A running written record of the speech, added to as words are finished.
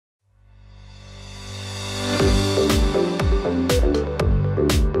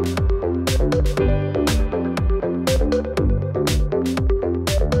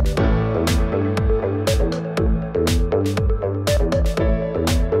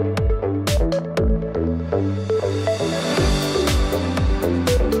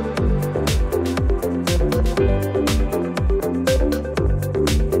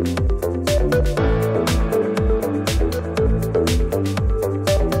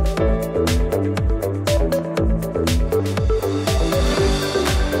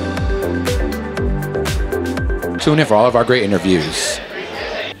tune in for all of our great interviews.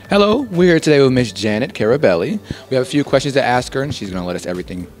 Hello, we're here today with Miss Janet Carabelli. We have a few questions to ask her, and she's going to let us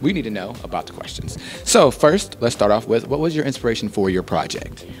everything we need to know about the questions. So first, let's start off with, what was your inspiration for your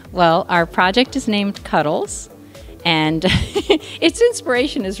project? Well, our project is named Cuddles, and its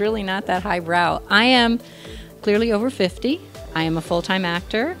inspiration is really not that highbrow. I am clearly over 50. I am a full-time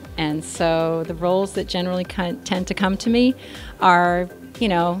actor, and so the roles that generally tend to come to me are, you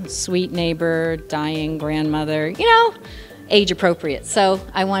know, sweet neighbor, dying grandmother, you know, age appropriate. So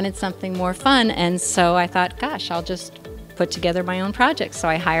I wanted something more fun, and so I thought, gosh, I'll just put together my own project. So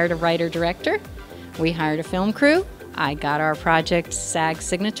I hired a writer-director, we hired a film crew, I got our project SAG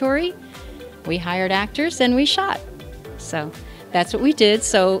signatory, we hired actors, and we shot. So that's what we did.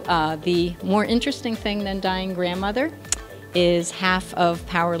 So the more interesting thing than dying grandmother is half of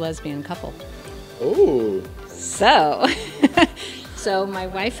Power Lesbian Couple. Ooh. So, so my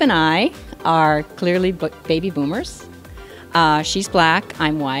wife and I are clearly baby boomers. She's black,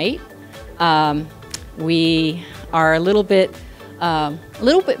 I'm white. We are a little bit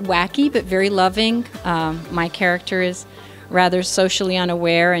wacky, but very loving. My character is rather socially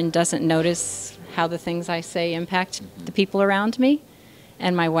unaware and doesn't notice how the things I say impact the people around me.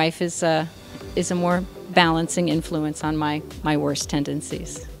 And my wife is a more balancing influence on my worst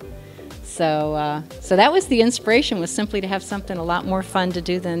tendencies. So, so that was the inspiration, was simply to have something a lot more fun to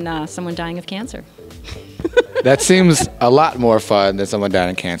do than someone dying of cancer. That seems a lot more fun than someone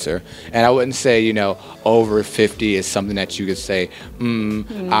dying of cancer. And I wouldn't say, you know, over 50 is something that you could say,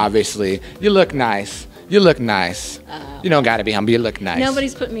 obviously, you look nice. You look nice. You don't got to be humble. You look nice.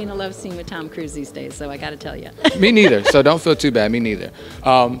 Nobody's putting me in a love scene with Tom Cruise these days, so I got to tell you. Me neither. So don't feel too bad. Me neither.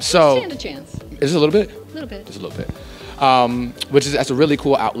 So Stand a chance. Is it a little bit? A little bit. Just a little bit. That's a really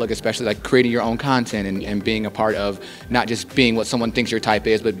cool outlook, especially like creating your own content and being a part of not just being what someone thinks your type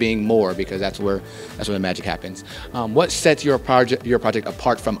is, but being more, because that's where the magic happens. What sets your project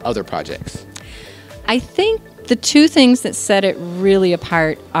apart from other projects? I think the two things that set it really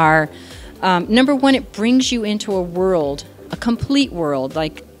apart are, number one, it brings you into a world, a complete world.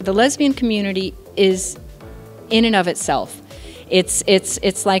 Like, the lesbian community is in and of itself.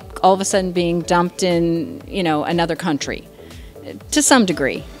 It's like all of a sudden being dumped in, you know, another country, to some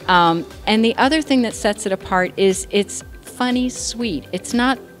degree. And the other thing that sets it apart is it's funny, sweet. It's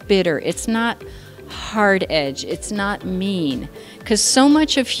not bitter. It's not hard edge. It's not mean. Because so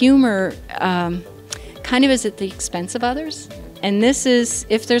much of humor kind of is at the expense of others. And this is,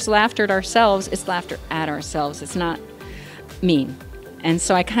 if there's laughter at ourselves, it's laughter at ourselves. It's not mean. And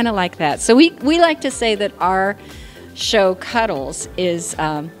so I kind of like that. So we like to say that our show Cuddles is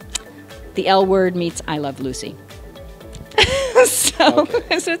the L word meets I Love Lucy. So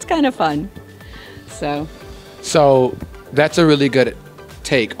it's kind of fun. So that's a really good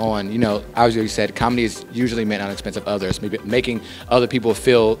take on, you know, as you said, comedy is usually meant on the expense of others, maybe making other people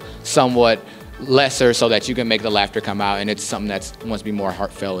feel somewhat lesser so that you can make the laughter come out, and it's something that wants to be more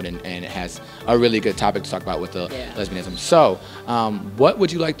heartfelt, and it has a really good topic to talk about with the lesbianism. So what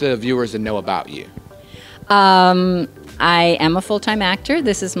would you like the viewers to know about you? I am a full-time actor.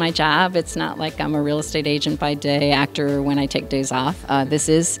 This is my job. It's not like I'm a real estate agent by day, actor when I take days off. This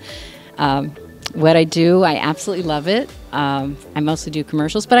is what I do. I absolutely love it. I mostly do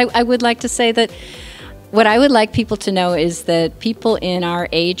commercials, but I would like to say that what I would like people to know is that people in our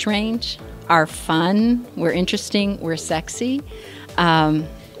age range are fun, we're interesting, we're sexy,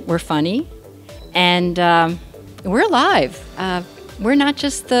 we're funny, and we're alive. We're not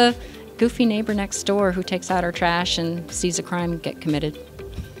just the goofy neighbor next door who takes out our trash and sees a crime get committed.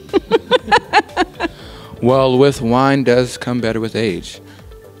 Well, with wine does come better with age.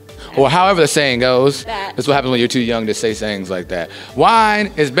 Or however the saying goes. That's what happens when you're too young to say sayings like that.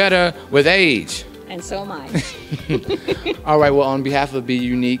 Wine is better with age. And so am I. All right, well, on behalf of Be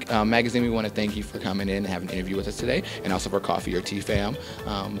Unique magazine, we want to thank you for coming in and having an interview with us today, and also for Coffee or Tea Fam.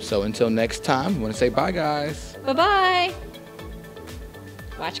 So until next time, we want to say bye, guys. Bye-bye.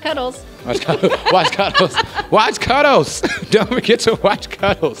 Watch Cuddles. Watch Cuddles. Watch Cuddles. Watch Cuddles. Don't forget to watch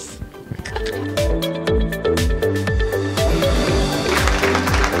Cuddles.